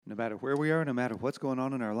No matter where we are, no matter what's going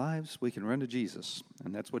on in our lives, we can run to Jesus,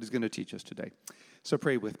 and that's what he's going to teach us today. So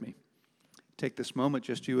pray with me. Take this moment,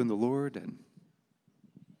 just you and the Lord, and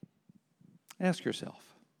ask yourself,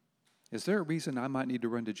 is there a reason I might need to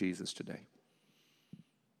run to Jesus today?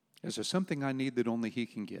 Is there something I need that only he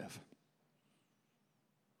can give?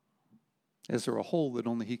 Is there a hole that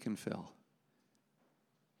only he can fill?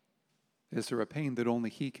 Is there a pain that only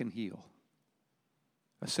he can heal?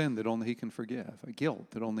 A sin that only he can forgive? A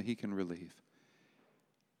guilt that only he can relieve?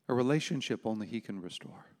 A relationship only he can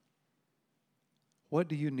restore? What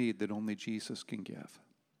do you need that only Jesus can give?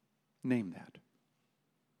 Name that.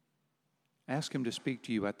 Ask him to speak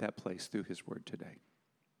to you at that place through his word today.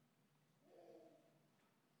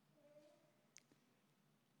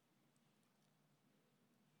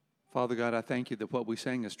 Father God, I thank you that what we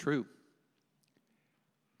sang is true.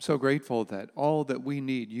 So grateful that all that we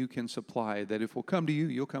need you can supply, that if we'll come to you,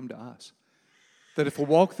 you'll come to us. That if we'll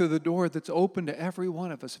walk through the door that's open to every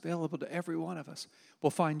one of us, available to every one of us, we'll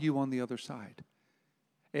find you on the other side.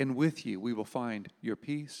 And with you, we will find your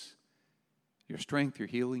peace, your strength, your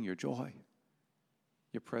healing, your joy,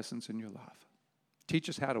 your presence, and your love. Teach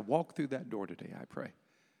us how to walk through that door today, I pray.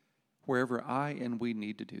 Wherever I and we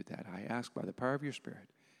need to do that, I ask by the power of your Spirit,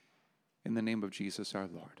 in the name of Jesus our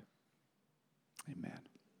Lord. Amen.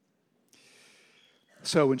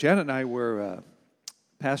 So when Janet and I were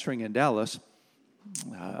pastoring in Dallas,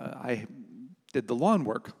 I did the lawn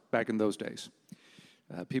work back in those days.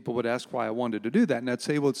 People would ask why I wanted to do that, and I'd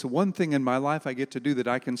say, well, it's the one thing in my life I get to do that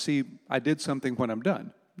I can see I did something when I'm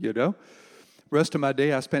done, you know? Rest of my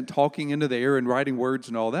day I spent talking into the air and writing words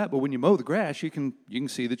and all that, but when you mow the grass, you can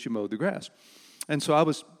see that you mowed the grass. And so I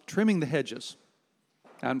was trimming the hedges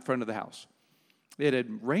out in front of the house. It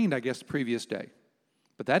had rained, I guess, the previous day,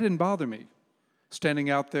 but that didn't bother me. Standing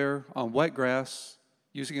out there on wet grass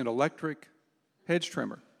using an electric hedge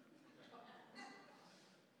trimmer.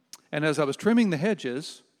 And as I was trimming the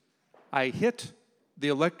hedges, I hit the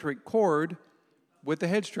electric cord with the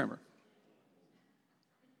hedge trimmer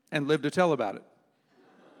and lived to tell about it.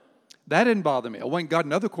 That didn't bother me. I went and got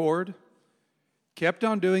another cord, kept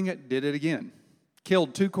on doing it, did it again.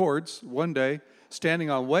 Killed 2 cords one day, standing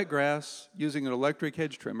on wet grass using an electric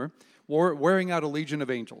hedge trimmer, wearing out a legion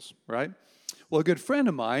of angels, right? Well, a good friend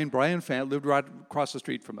of mine, Brian Fant, lived right across the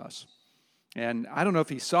street from us. And I don't know if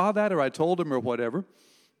he saw that or I told him or whatever,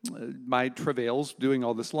 my travails doing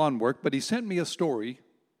all this lawn work, but he sent me a story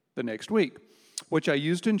the next week, which I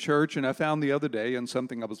used in church and I found the other day and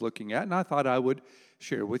something I was looking at, and I thought I would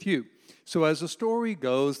share with you. So as the story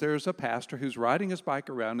goes, there's a pastor who's riding his bike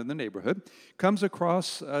around in the neighborhood, comes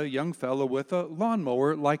across a young fellow with a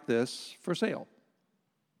lawnmower like this for sale.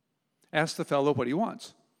 Asks the fellow what he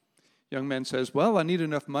wants. Young man says, well, I need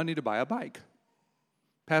enough money to buy a bike.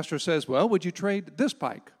 Pastor says, well, would you trade this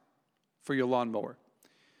bike for your lawnmower?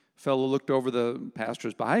 Fellow looked over the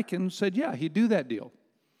pastor's bike and said, yeah, he'd do that deal.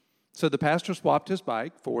 So the pastor swapped his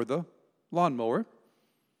bike for the lawnmower.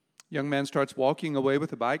 Young man starts walking away with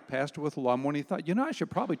the bike, pastor with the lawnmower, and he thought, I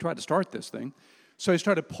should probably try to start this thing. So he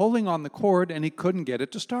started pulling on the cord, and he couldn't get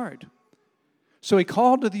it to start. So he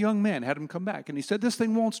called to the young man, had him come back, and he said, this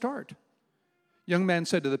thing won't start. Young man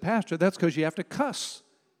said to the pastor, that's because you have to cuss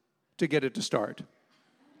to get it to start.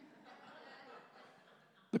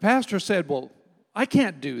 The pastor said, well, I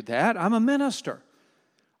can't do that. I'm a minister.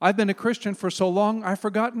 I've been a Christian for so long, I've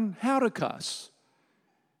forgotten how to cuss.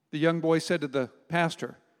 The young boy said to the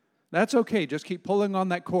pastor, that's okay, just keep pulling on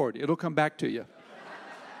that cord. It'll come back to you.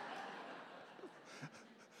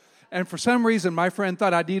 And for some reason, my friend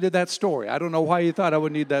thought I needed that story. I don't know why he thought I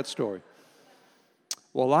would need that story.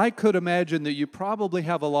 Well, I could imagine that you probably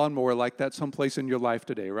have a lawnmower like that someplace in your life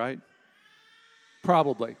today, right?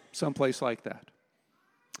 Probably, someplace like that.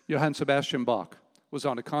 Johann Sebastian Bach was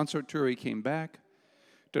on a concert tour. He came back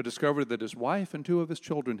to discover that his wife and 2 of his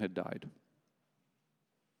children had died.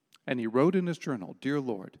 And he wrote in his journal, Dear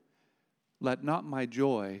Lord, let not my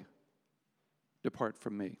joy depart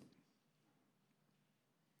from me.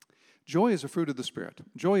 Joy is a fruit of the Spirit.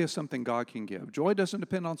 Joy is something God can give. Joy doesn't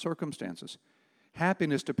depend on circumstances.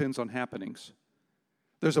 Happiness depends on happenings.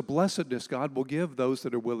 There's a blessedness God will give those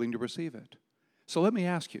that are willing to receive it. So let me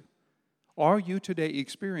ask you, are you today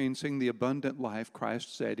experiencing the abundant life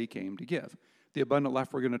Christ said he came to give? The abundant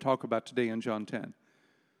life we're going to talk about today in John 10.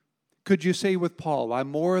 Could you say with Paul,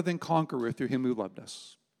 I'm more than conqueror through him who loved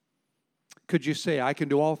us? Could you say, I can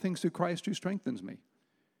do all things through Christ who strengthens me?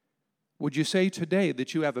 Would you say today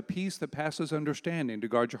that you have a peace that passes understanding to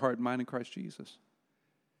guard your heart and mind in Christ Jesus?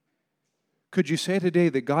 Could you say today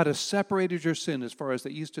that God has separated your sin as far as the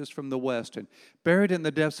east is from the west and buried it in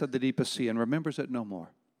the depths of the deepest sea and remembers it no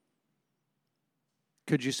more?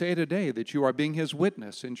 Could you say today that you are being his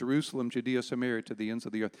witness in Jerusalem, Judea, Samaria, to the ends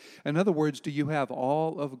of the earth? In other words, do you have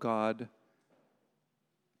all of God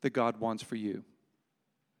that God wants for you?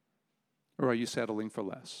 Or are you settling for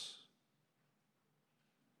less?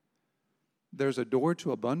 There's a door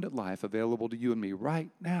to abundant life available to you and me right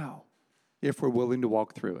now, if we're willing to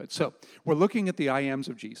walk through it. So, we're looking at the I ams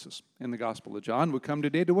of Jesus in the Gospel of John. We come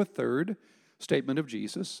today to a third statement of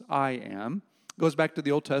Jesus, I am. Goes back to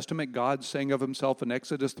the Old Testament, God saying of himself in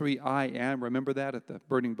Exodus 3, I am. Remember that at the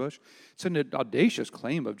burning bush? It's an audacious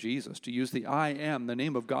claim of Jesus to use the I am, the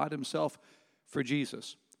name of God himself, for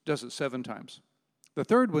Jesus. Does it 7 times. The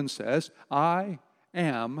third one says, I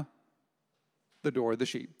am the door of the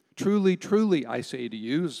sheep. Truly, truly, I say to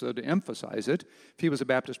you, so to emphasize it, if he was a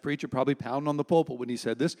Baptist preacher, probably pound on the pulpit when he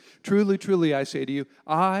said this. Truly, truly, I say to you,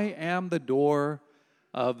 I am the door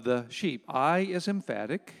of the sheep. I is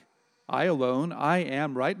emphatic. I alone, I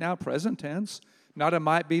am, right now, present tense. Not a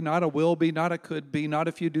might be, not a will be, not a could be, not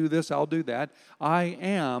if you do this, I'll do that. I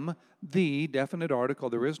am the definite article,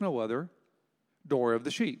 there is no other, door of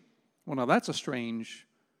the sheep. Well, now that's a strange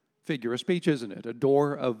figure of speech, isn't it? A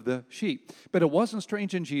door of the sheep. But it wasn't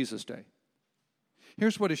strange in Jesus' day.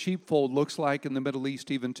 Here's what a sheepfold looks like in the Middle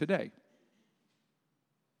East even today.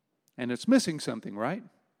 And it's missing something, right?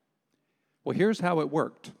 Well, here's how it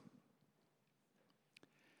worked.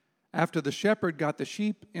 After the shepherd got the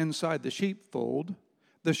sheep inside the sheepfold,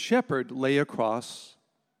 the shepherd lay across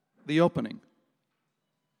the opening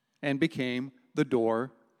and became the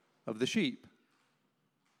door of the sheep.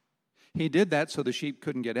 He did that so the sheep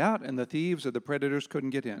couldn't get out and the thieves or the predators couldn't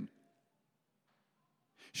get in.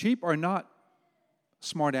 Sheep are not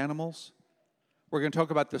smart animals. We're going to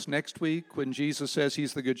talk about this next week when Jesus says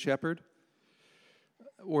he's the good shepherd.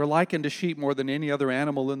 We're likened to sheep more than any other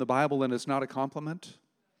animal in the Bible, and it's not a compliment.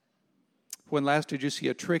 When last did you see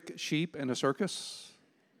a trick sheep in a circus?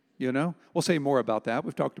 You know, we'll say more about that.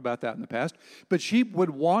 We've talked about that in the past. But sheep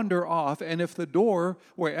would wander off, and if the door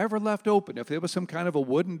were ever left open, if there was some kind of a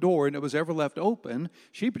wooden door and it was ever left open,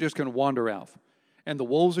 sheep are just going to wander out. And the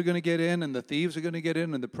wolves are going to get in, and the thieves are going to get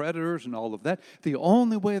in, and the predators and all of that. The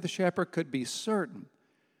only way the shepherd could be certain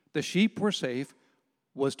the sheep were safe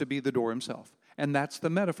was to be the door himself. And that's the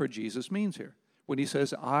metaphor Jesus means here when he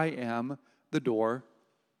says, I am the door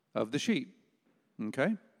of the sheep.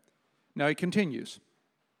 Okay? Now he continues.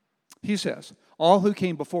 He says, all who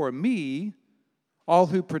came before me, all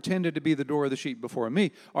who pretended to be the door of the sheep before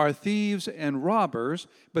me, are thieves and robbers,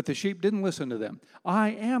 but the sheep didn't listen to them. I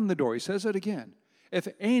am the door. He says it again. If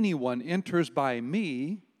anyone enters by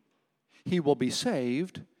me, he will be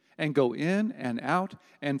saved and go in and out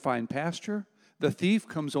and find pasture. The thief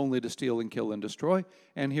comes only to steal and kill and destroy.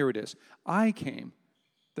 And here it is. I came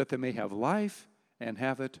that they may have life and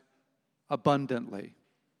have it abundantly.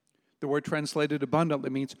 The word translated abundantly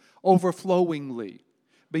means overflowingly,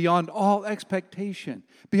 beyond all expectation,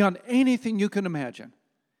 beyond anything you can imagine.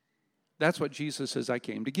 That's what Jesus says I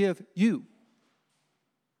came to give you.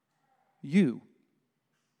 You.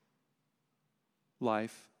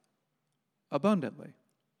 Life abundantly.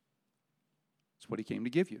 That's what he came to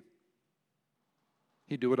give you.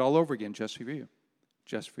 He'd do it all over again just for you.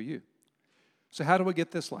 Just for you. So how do we get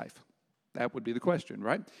this life? That would be the question,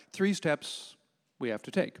 right? 3 steps we have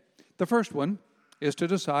to take. The first one is to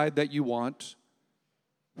decide that you want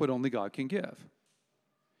what only God can give.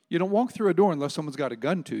 You don't walk through a door unless someone's got a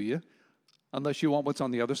gun to you, unless you want what's on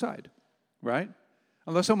the other side, right?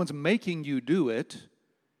 Unless someone's making you do it.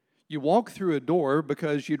 You walk through a door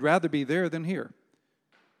because you'd rather be there than here.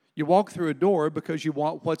 You walk through a door because you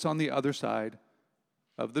want what's on the other side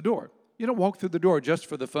of the door. You don't walk through the door just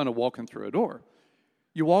for the fun of walking through a door.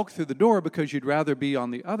 You walk through the door because you'd rather be on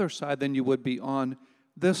the other side than you would be on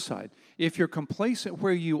this side. If you're complacent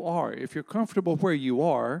where you are, if you're comfortable where you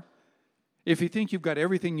are, if you think you've got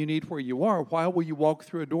everything you need where you are, why will you walk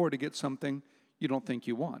through a door to get something you don't think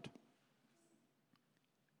you want?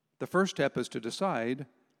 The first step is to decide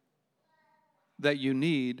that you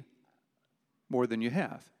need more than you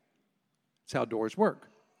have. That's how doors work.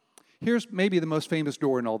 Here's maybe the most famous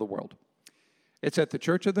door in all the world. It's at the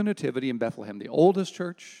Church of the Nativity in Bethlehem, the oldest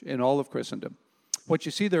church in all of Christendom. What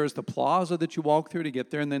you see there is the plaza that you walk through to get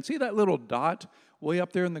there, and then see that little dot way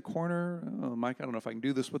up there in the corner? Oh, Mike, I don't know if I can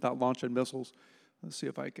do this without launching missiles. Let's see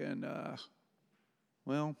if I can,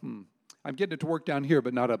 I'm getting it to work down here,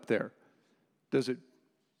 but not up there. Does it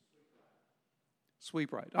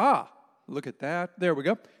sweep right? Look at that. There we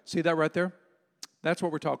go. See that right there? That's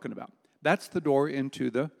what we're talking about. That's the door into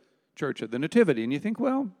the Church of the Nativity. And you think,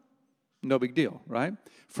 well, no big deal, right?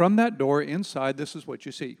 From that door inside, this is what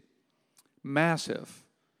you see. Massive,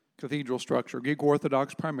 cathedral structure, Greek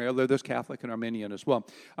Orthodox primarily, there's Catholic and Armenian as well,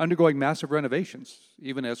 undergoing massive renovations,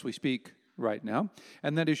 even as we speak right now.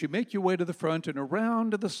 And then as you make your way to the front and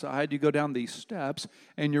around to the side, you go down these steps,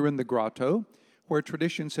 and you're in the grotto, where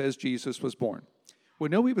tradition says Jesus was born. We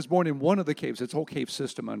know he was born in one of the caves. It's a whole cave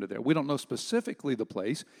system under there. We don't know specifically the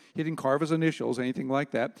place. He didn't carve his initials, anything like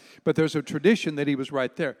that. But there's a tradition that he was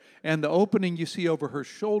right there. And the opening you see over her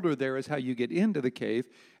shoulder there is how you get into the cave.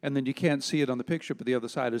 And then you can't see it on the picture, but the other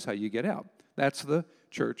side is how you get out. That's the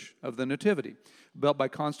Church of the Nativity, built by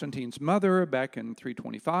Constantine's mother back in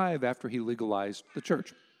 325 after he legalized the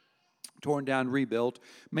church. Torn down, rebuilt,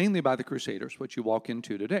 mainly by the Crusaders, which you walk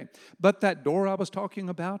into today. But that door I was talking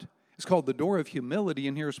about, it's called the door of humility,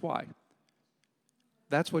 and here's why.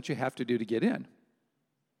 That's what you have to do to get in.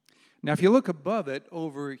 Now, if you look above it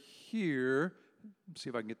over here, let's see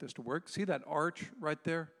if I can get this to work. See that arch right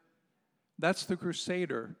there? That's the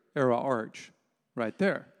Crusader era arch right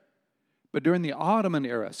there. But during the Ottoman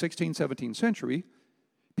era, 16th, 17th century,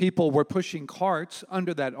 people were pushing carts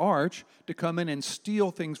under that arch to come in and steal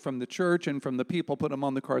things from the church and from the people, put them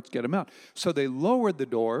on the carts, get them out. So they lowered the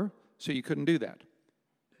door so you couldn't do that.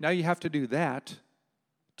 Now you have to do that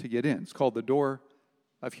to get in. It's called the door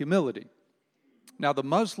of humility. Now the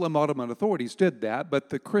Muslim Ottoman authorities did that, but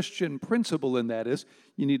the Christian principle in that is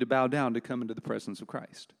you need to bow down to come into the presence of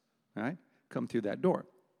Christ. All right? Come through that door.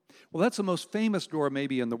 Well, that's the most famous door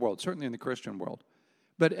maybe in the world, certainly in the Christian world.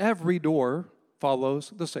 But every door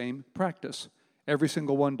follows the same practice. Every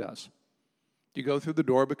single one does. You go through the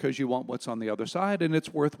door because you want what's on the other side, and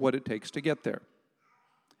it's worth what it takes to get there.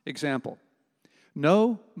 Example.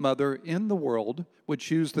 No mother in the world would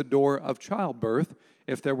choose the door of childbirth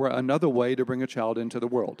if there were another way to bring a child into the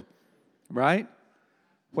world, right?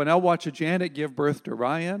 When I watched Janet give birth to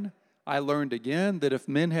Ryan, I learned again that if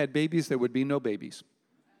men had babies, there would be no babies.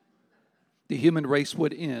 The human race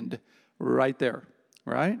would end right there,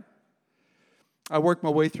 right? I worked my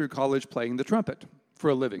way through college playing the trumpet for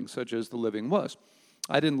a living, such as the living was.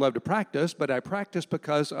 I didn't love to practice, but I practiced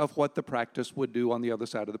because of what the practice would do on the other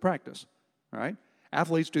side of the practice. Right?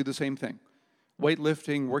 Athletes do the same thing.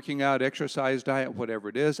 Weightlifting, working out, exercise, diet, whatever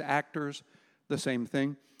it is. Actors, the same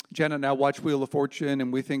thing. Janet and I watch Wheel of Fortune,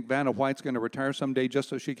 and we think Vanna White's going to retire someday just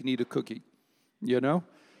so she can eat a cookie. You know?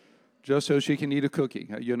 Just so she can eat a cookie.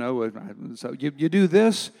 You know? So you do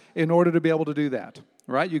this in order to be able to do that.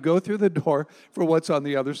 Right? You go through the door for what's on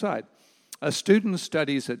the other side. A student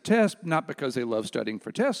studies a test, not because they love studying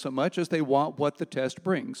for tests so much as they want what the test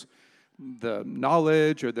brings. The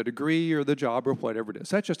knowledge or the degree or the job or whatever it is.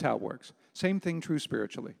 That's just how it works. Same thing true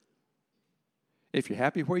spiritually. If you're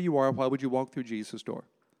happy where you are, why would you walk through Jesus' door?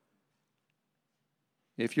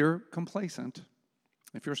 If you're complacent,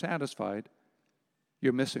 if you're satisfied,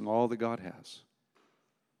 you're missing all that God has.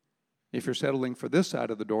 If you're settling for this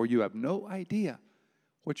side of the door, you have no idea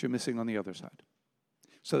what you're missing on the other side.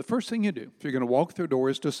 So the first thing you do, if you're going to walk through a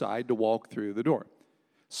door, is decide to walk through the door.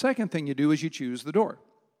 Second thing you do is you choose the door.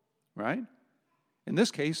 Right? In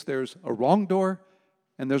this case, there's a wrong door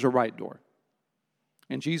and there's a right door.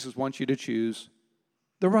 And Jesus wants you to choose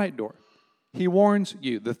the right door. He warns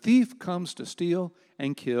you, the thief comes to steal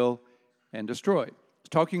and kill and destroy. He's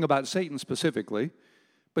talking about Satan specifically,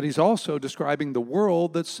 but he's also describing the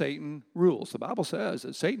world that Satan rules. The Bible says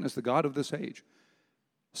that Satan is the god of this age.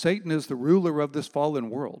 Satan is the ruler of this fallen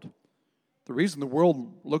world. The reason the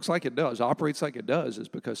world looks like it does, operates like it does, is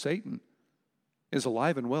because Satan is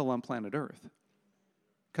alive and well on planet Earth,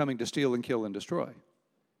 coming to steal and kill and destroy.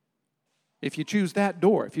 If you choose that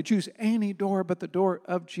door, if you choose any door but the door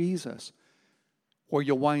of Jesus, where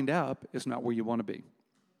you'll wind up is not where you want to be.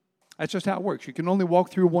 That's just how it works. You can only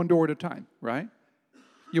walk through one door at a time, right?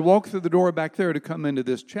 You walk through the door back there to come into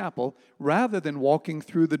this chapel rather than walking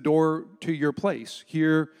through the door to your place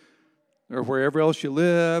here or wherever else you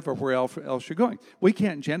live or where else you're going.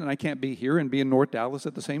 Jen and I can't be here and be in North Dallas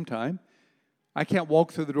at the same time. I can't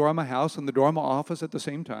walk through the door of my house and the door of my office at the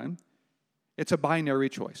same time. It's a binary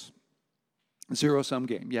choice. Zero-sum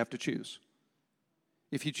game. You have to choose.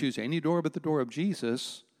 If you choose any door but the door of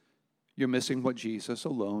Jesus, you're missing what Jesus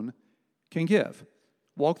alone can give.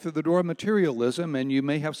 Walk through the door of materialism and you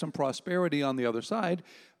may have some prosperity on the other side,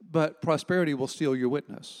 but prosperity will steal your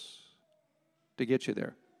witness to get you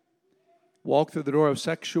there. Walk through the door of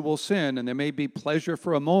sexual sin and there may be pleasure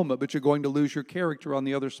for a moment, but you're going to lose your character on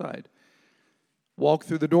the other side. Walk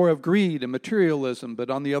through the door of greed and materialism, but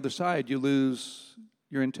on the other side, you lose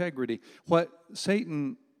your integrity. What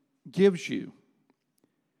Satan gives you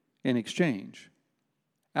in exchange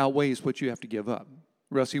outweighs what you have to give up,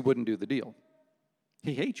 or else he wouldn't do the deal.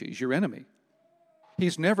 He hates you. He's your enemy.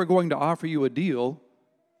 He's never going to offer you a deal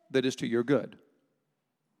that is to your good.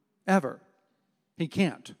 ever. He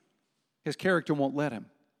can't. His character won't let him.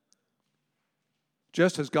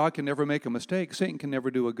 Just as God can never make a mistake, Satan can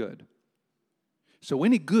never do a good. So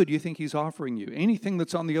any good you think he's offering you, anything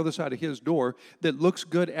that's on the other side of his door that looks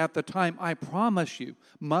good at the time, I promise you,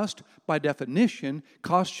 must, by definition,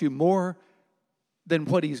 cost you more than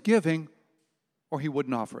what he's giving, or he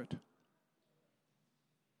wouldn't offer it.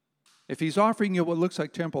 If he's offering you what looks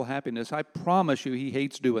like temporal happiness, I promise you he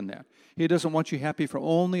hates doing that. He doesn't want you happy for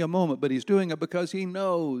only a moment, but he's doing it because he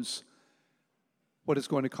knows what it's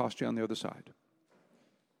going to cost you on the other side.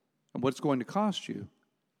 And what it's going to cost you,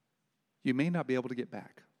 you may not be able to get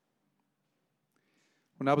back.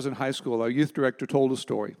 When I was in high school, our youth director told a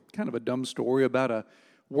story, kind of a dumb story, about a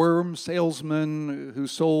worm salesman who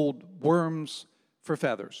sold worms for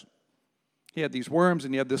feathers. He had these worms,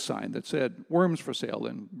 and he had this sign that said, "Worms for sale,"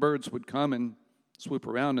 and birds would come and swoop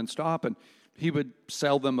around and stop, and he would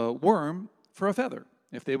sell them a worm for a feather.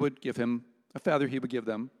 If they would give him a feather, he would give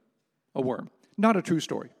them a worm. Not a true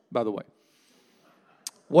story, by the way.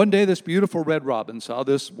 One day, this beautiful red robin saw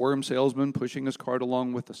this worm salesman pushing his cart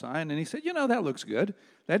along with the sign, and he said, that looks good.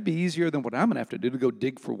 That'd be easier than what I'm going to have to do to go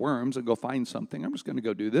dig for worms and go find something. I'm just going to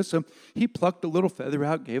go do this. So he plucked a little feather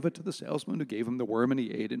out, gave it to the salesman, who gave him the worm, and he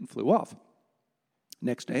ate it and flew off.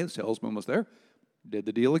 Next day, the salesman was there, did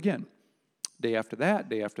the deal again. Day after that,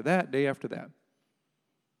 day after that, day after that.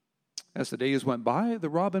 As the days went by, the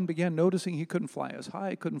robin began noticing he couldn't fly as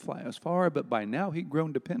high, couldn't fly as far, but by now he'd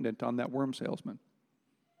grown dependent on that worm salesman.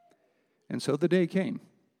 And so the day came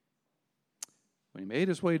when he made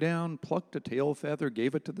his way down, plucked a tail feather,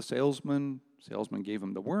 gave it to the salesman. Salesman gave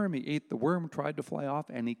him the worm. He ate the worm, tried to fly off,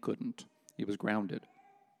 and he couldn't. He was grounded.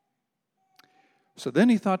 So then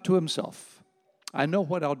he thought to himself, I know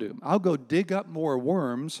what I'll do. I'll go dig up more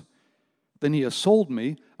worms than he has sold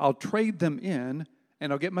me. I'll trade them in,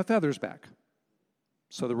 and I'll get my feathers back.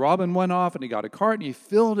 So the robin went off, and he got a cart, and he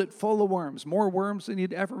filled it full of worms, more worms than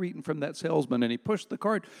he'd ever eaten from that salesman. And he pushed the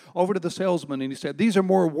cart over to the salesman, and he said, "These are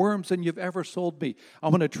more worms than you've ever sold me.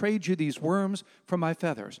 I'm going to trade you these worms for my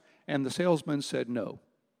feathers." And the salesman said, "No,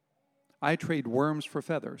 I trade worms for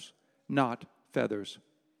feathers, not feathers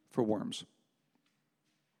for worms."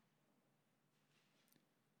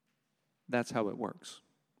 That's how it works.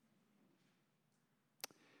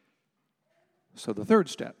 So the third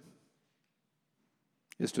step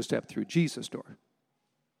is to step through Jesus' door,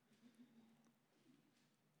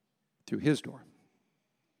 through his door.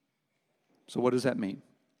 So what does that mean?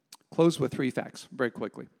 Close with 3 facts very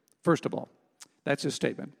quickly. First of all, that's his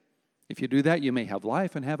statement. If you do that, you may have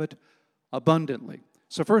life and have it abundantly.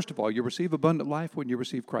 So first of all, you receive abundant life when you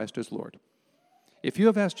receive Christ as Lord. If you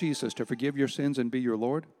have asked Jesus to forgive your sins and be your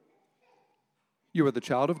Lord, you are the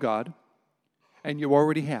child of God, and you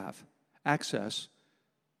already have access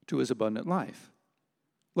to his abundant life.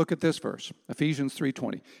 Look at this verse, Ephesians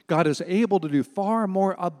 3:20. God is able to do far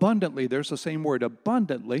more abundantly, there's the same word,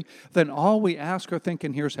 abundantly, than all we ask or think,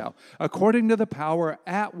 and here's how. According to the power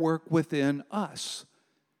at work within us.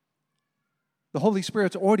 The Holy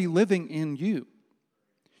Spirit's already living in you.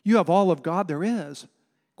 You have all of God there is.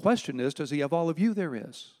 Question is, does he have all of you there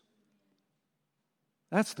is?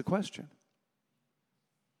 That's the question.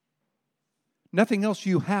 Nothing else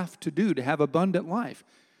you have to do to have abundant life.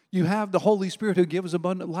 You have the Holy Spirit who gives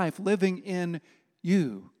abundant life living in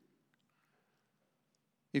you,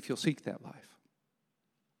 if you'll seek that life.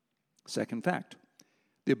 Second fact,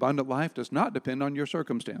 the abundant life does not depend on your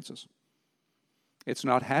circumstances. It's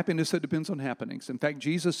not happiness that depends on happenings. In fact,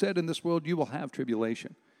 Jesus said, in this world you will have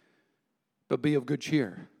tribulation, but be of good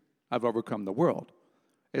cheer. I've overcome the world.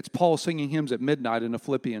 It's Paul singing hymns at midnight in a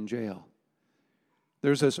Philippian jail.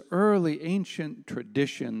 There's this early ancient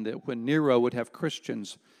tradition that when Nero would have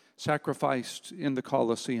Christians sacrificed in the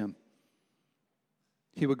Colosseum,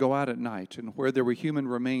 he would go out at night, and where there were human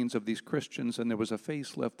remains of these Christians and there was a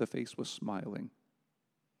face left, the face was smiling.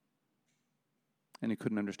 And he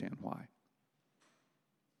couldn't understand why.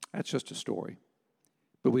 That's just a story.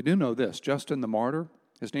 But we do know this. Justin the martyr,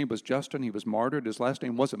 his name was Justin, he was martyred. His last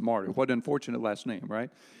name wasn't martyr. What an unfortunate last name,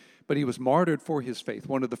 right? But he was martyred for his faith.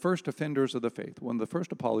 One of the first offenders of the faith, one of the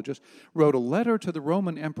first apologists, wrote a letter to the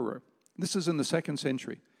Roman emperor. This is in the 2nd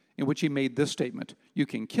century, in which he made this statement: "You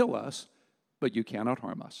can kill us, but you cannot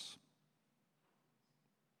harm us."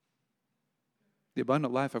 The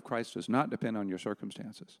abundant life of Christ does not depend on your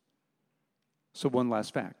circumstances. So one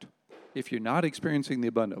last fact. If you're not experiencing the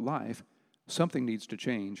abundant life, something needs to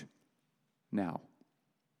change now.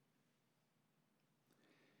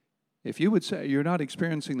 If you would say you're not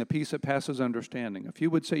experiencing the peace that passes understanding, if you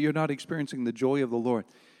would say you're not experiencing the joy of the Lord,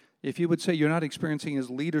 If you would say you're not experiencing His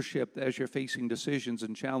leadership as you're facing decisions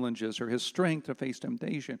and challenges, or His strength to face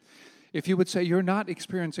temptation, if you would say you're not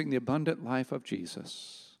experiencing the abundant life of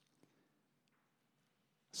Jesus,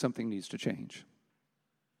 something needs to change.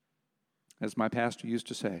 As my pastor used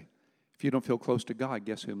to say, if you don't feel close to God,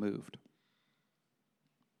 guess who moved?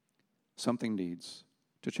 Something needs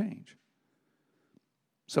to change.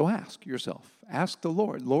 So ask yourself, ask the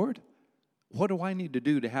Lord, Lord, what do I need to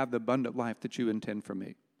do to have the abundant life that you intend for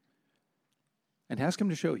me? And ask Him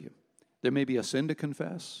to show you. There may be a sin to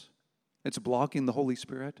confess. It's blocking the Holy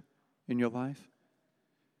Spirit in your life.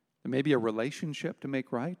 There may be a relationship to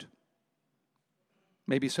make right.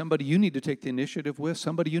 Maybe somebody you need to take the initiative with,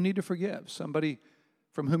 somebody you need to forgive, somebody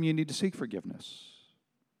from whom you need to seek forgiveness.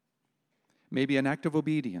 Maybe an act of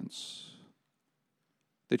obedience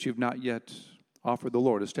that you've not yet offered the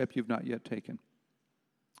Lord, a step you've not yet taken.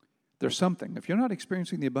 There's something. If you're not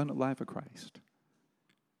experiencing the abundant life of Christ,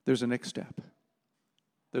 there's a next step.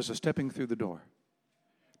 There's a stepping through the door.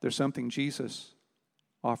 There's something Jesus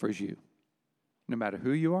offers you, no matter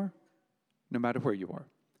who you are, no matter where you are.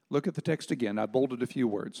 Look at the text again. I bolded a few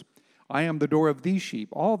words. I am the door of these sheep,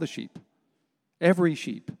 all the sheep, every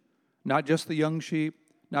sheep, not just the young sheep,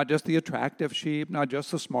 not just the attractive sheep, not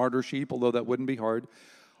just the smarter sheep, although that wouldn't be hard.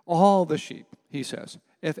 All the sheep, He says,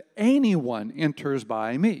 if anyone enters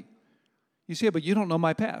by me. You say, but you don't know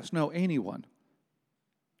my past. No, anyone.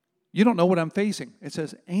 You don't know what I'm facing. It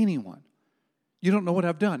says anyone. You don't know what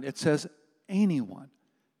I've done. It says anyone,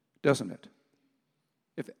 doesn't it?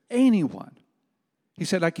 If anyone. He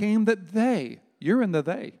said, I came that they, you're in the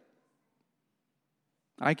they.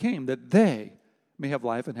 I came that they may have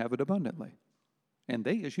life and have it abundantly. And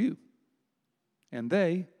they is you. And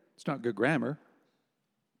they, it's not good grammar,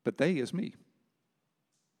 but they is me.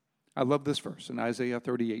 I love this verse in Isaiah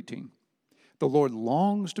 30:18. The Lord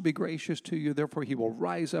longs to be gracious to you, therefore He will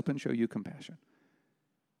rise up and show you compassion.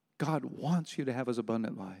 God wants you to have His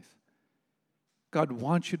abundant life. God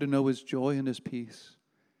wants you to know His joy and His peace.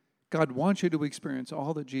 God wants you to experience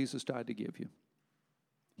all that Jesus died to give you.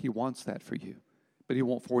 He wants that for you, but He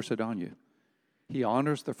won't force it on you. He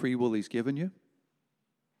honors the free will He's given you.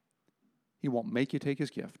 He won't make you take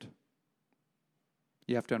His gift.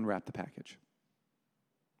 You have to unwrap the package.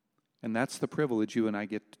 And that's the privilege you and I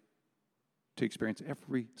get to experience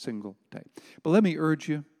every single day. But let me urge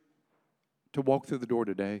you to walk through the door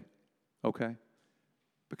today, okay?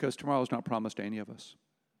 Because tomorrow is not promised to any of us.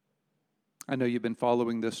 I know you've been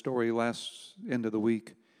following this story last end of the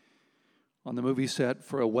week. On the movie set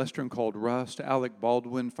for a Western called Rust, Alec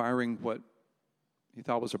Baldwin firing what he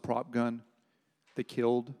thought was a prop gun that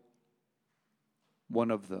killed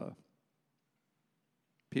one of the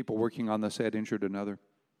people working on the set, injured another.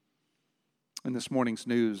 In this morning's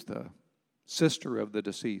news, the sister of the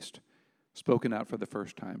deceased spoken out for the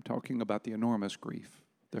first time, talking about the enormous grief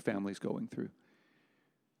their family's going through.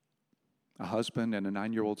 A husband and a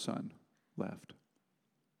 9-year-old son left.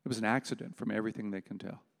 It was an accident from everything they can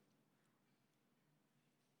tell.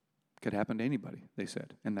 Could happen to anybody, they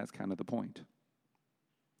said, and that's kind of the point.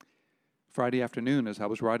 Friday afternoon, as I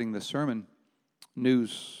was writing this sermon,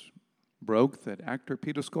 news broke that actor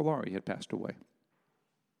Peter Scolari had passed away.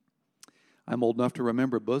 I'm old enough to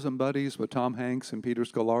remember bosom buddies with Tom Hanks and Peter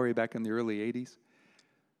Scolari back in the early 80s.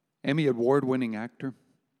 Emmy Award-winning actor.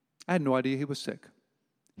 I had no idea he was sick.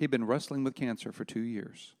 He'd been wrestling with cancer for 2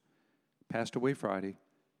 years. Passed away Friday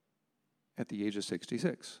at the age of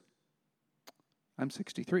 66. I'm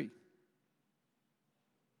 63.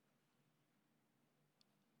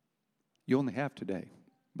 You only have today,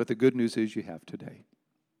 but the good news is you have today.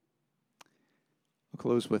 I'll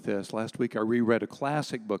close with this. Last week I reread a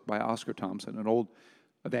classic book by Oscar Thompson, an old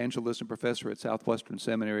evangelist and professor at Southwestern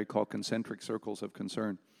Seminary called Concentric Circles of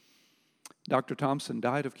Concern. Dr. Thompson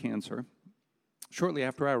died of cancer shortly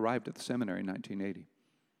after I arrived at the seminary in 1980.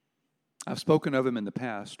 I've spoken of him in the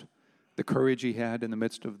past, the courage he had in the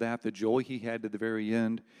midst of that, the joy he had to the very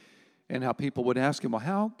end, and how people would ask him, well,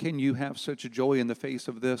 how can you have such a joy in the face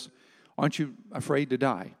of this? Aren't you afraid to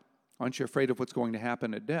die? Aren't you afraid of what's going to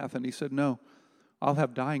happen at death? And he said, no, I'll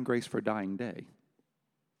have dying grace for dying day.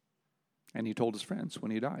 And he told his friends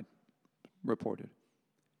when he died, reported,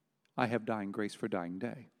 I have dying grace for dying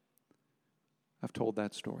day. I've told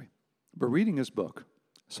that story. But reading his book,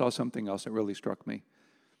 I saw something else that really struck me.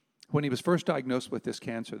 When he was first diagnosed with this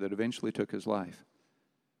cancer that eventually took his life,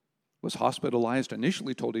 was hospitalized,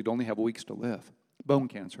 initially told he'd only have weeks to live, bone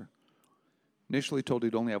cancer. Initially told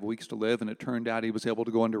he'd only have weeks to live, and it turned out he was able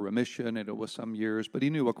to go into remission, and it was some years, but he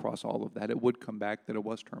knew across all of that it would come back, that it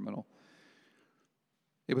was terminal.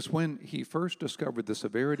 It was when he first discovered the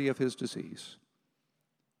severity of his disease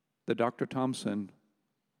that Dr. Thompson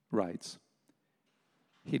writes,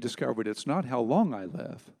 he discovered it's not how long I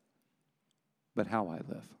live, but how I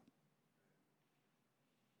live.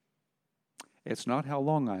 It's not how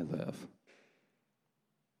long I live,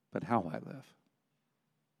 but how I live.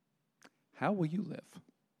 How will you live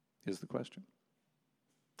is the question.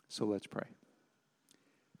 So let's pray.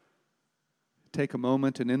 Take a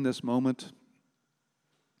moment, and in this moment,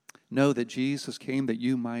 know that Jesus came that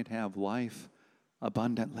you might have life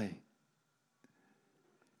abundantly.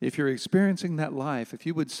 If you're experiencing that life, if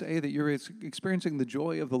you would say that you're experiencing the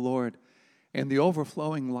joy of the Lord and the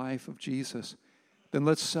overflowing life of Jesus, then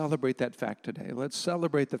let's celebrate that fact today. Let's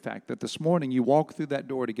celebrate the fact that this morning you walked through that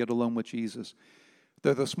door to get alone with Jesus.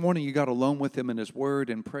 That this morning you got alone with Him in His Word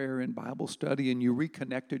and prayer and Bible study, and you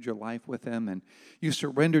reconnected your life with Him, and you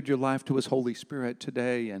surrendered your life to His Holy Spirit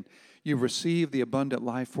today, and you received the abundant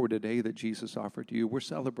life for today that Jesus offered to you. We're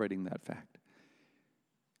celebrating that fact.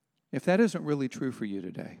 If that isn't really true for you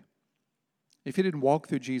today, if you didn't walk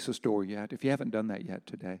through Jesus' door yet, if you haven't done that yet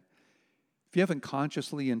today, if you haven't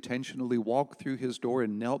consciously, intentionally walked through His door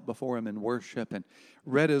and knelt before Him in worship and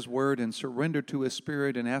read His Word and surrendered to His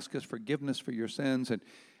Spirit and asked His forgiveness for your sins and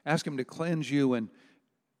asked Him to cleanse you and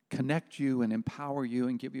connect you and empower you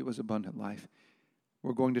and give you His abundant life,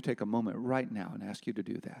 we're going to take a moment right now and ask you to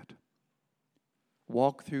do that.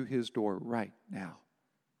 Walk through His door right now.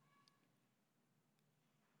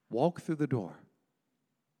 Walk through the door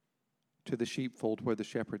to the sheepfold where the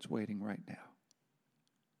shepherd's waiting right now.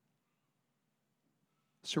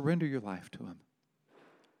 Surrender your life to Him.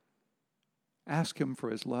 Ask Him for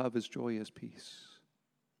His love, His joy, His peace.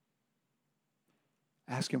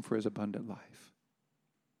 Ask Him for His abundant life.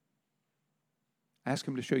 Ask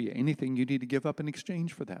Him to show you anything you need to give up in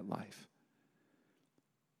exchange for that life.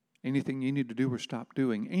 Anything you need to do or stop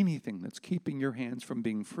doing. Anything that's keeping your hands from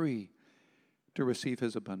being free to receive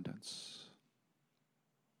His abundance.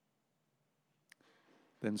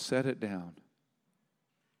 Then set it down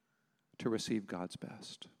to receive God's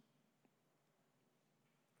best.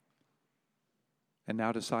 And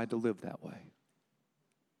now decide to live that way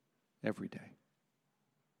every day.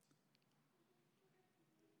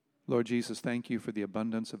 Lord Jesus, thank you for the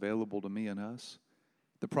abundance available to me and us.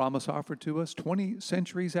 The promise offered to us 20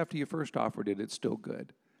 centuries after you first offered it, it's still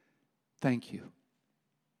good. Thank you.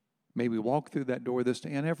 May we walk through that door this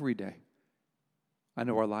day and every day. I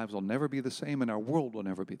know our lives will never be the same and our world will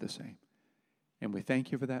never be the same. And we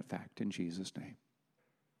thank you for that fact in Jesus' name.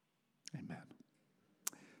 Amen.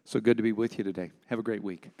 So good to be with you today. Have a great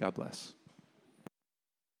week. God bless.